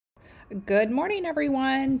Good morning,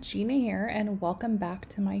 everyone. Gina here, and welcome back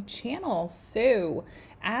to my channel. So,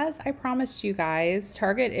 as I promised you guys,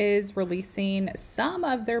 Target is releasing some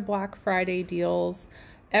of their Black Friday deals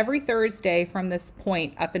every Thursday from this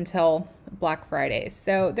point up until Black Friday.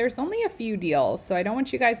 So there's only a few deals, so I don't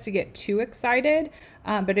want you guys to get too excited.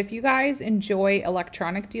 But if you guys enjoy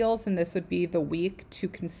electronic deals, then this would be the week to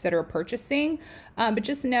consider purchasing. But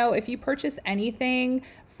just know if you purchase anything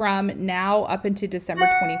from now up into December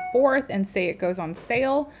 24th and say it goes on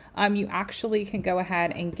sale, you actually can go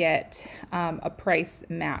ahead and get a price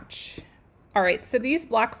match. All right, so these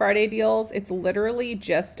Black Friday deals, it's literally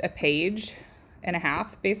just a page and a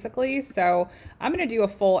half basically. So I'm going to do a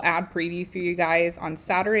full ad preview for you guys on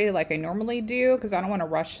Saturday like I normally do, because I don't want to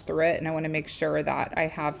rush through it and I want to make sure that I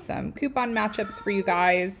have some coupon matchups for you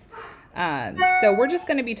guys. So we're just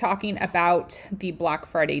going to be talking about the Black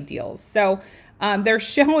Friday deals. So they're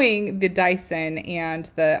showing the Dyson and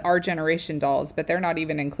the Our Generation dolls, but they're not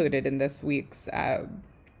even included in this week's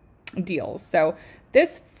deals. So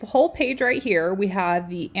this whole page right here, we have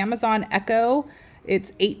the Amazon Echo.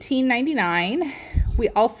 It's $18.99. We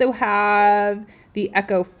also have the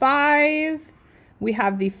Echo 5. We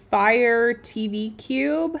have the Fire TV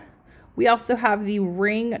Cube. We also have the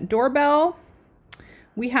Ring doorbell.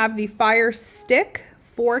 We have the Fire Stick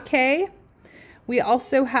 4K. We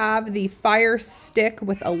also have the Fire Stick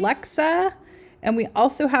with Alexa. And we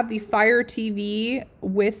also have the Fire TV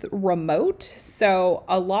with remote. So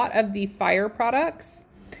a lot of the Fire products.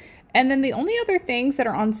 And then the only other things that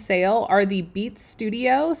are on sale are the Beats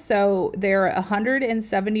Studio. So they're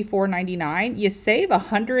 $174.99. You save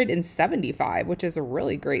 $175, which is a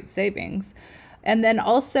really great savings. And then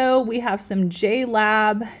also we have some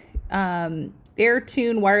JLab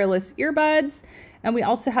AirTune wireless earbuds. And we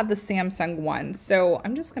also have the Samsung one. So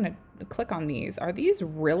I'm just going to click on these. Are these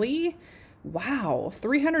really? Wow,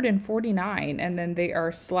 $349. And then they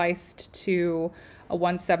are sliced to a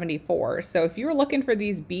 $174. So if you're looking for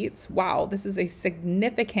these Beats, wow, this is a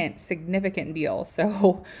significant deal.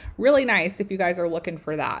 So really nice if you guys are looking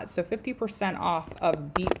for that. So 50% off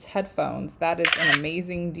of Beats headphones. That is an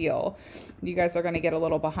amazing deal. You guys are going to get a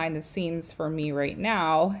little behind the scenes for me right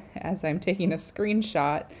now as I'm taking a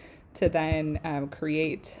screenshot to then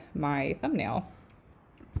create my thumbnail,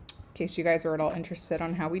 in case you guys are at all interested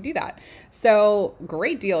on how we do that. So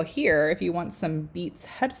great deal here. If you want some Beats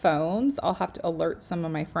headphones, I'll have to alert some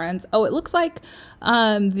of my friends. Oh, it looks like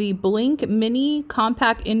the Blink Mini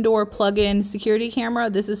Compact Indoor Plug-in Security Camera.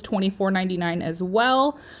 This is $24.99 as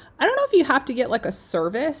well. I don't know if you have to get like a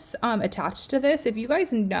service attached to this. If you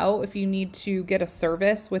guys know if you need to get a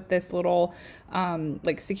service with this little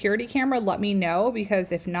like security camera, let me know,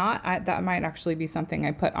 because if not, that might actually be something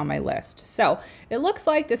I put on my list. So it looks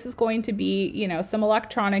like this is going to be, you know, some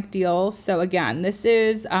electronic deals. So again, this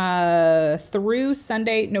is through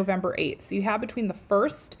Sunday, November 8th. So you have between the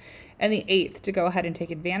 1st and the 8th to go ahead and take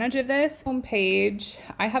advantage of this. Homepage,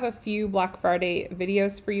 I have a few Black Friday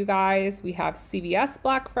videos for you guys. We have CVS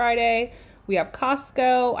Black Friday, we have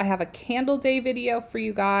Costco, I have a Candle Day video for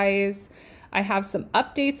you guys. I have some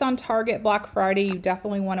updates on Target Black Friday. You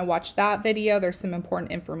definitely want to watch that video. There's some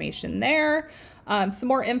important information there. Some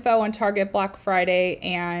more info on Target Black Friday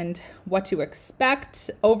and what to expect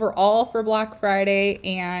overall for Black Friday.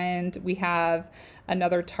 And we have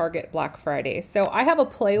another Target Black Friday. So I have a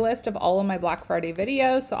playlist of all of my Black Friday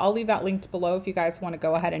videos, so I'll leave that linked below if you guys want to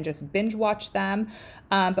go ahead and just binge watch them.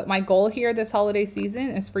 But my goal here this holiday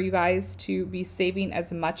season is for you guys to be saving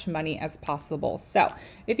as much money as possible. So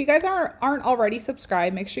if you guys aren't already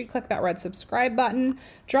subscribed, make sure you click that red subscribe button.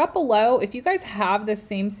 Drop below if you guys have the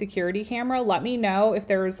same security camera. Let me know if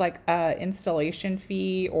there's like a installation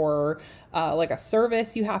fee or like a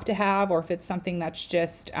service you have to have, or if it's something that's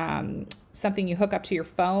just something you hook up to your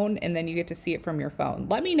phone and then you get to see it from your phone.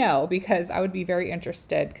 Let me know, because I would be very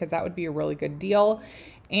interested, because that would be a really good deal.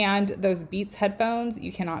 And those Beats headphones,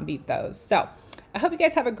 you cannot beat those. So I hope you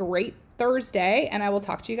guys have a great Thursday, and I will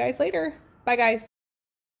talk to you guys later. Bye guys.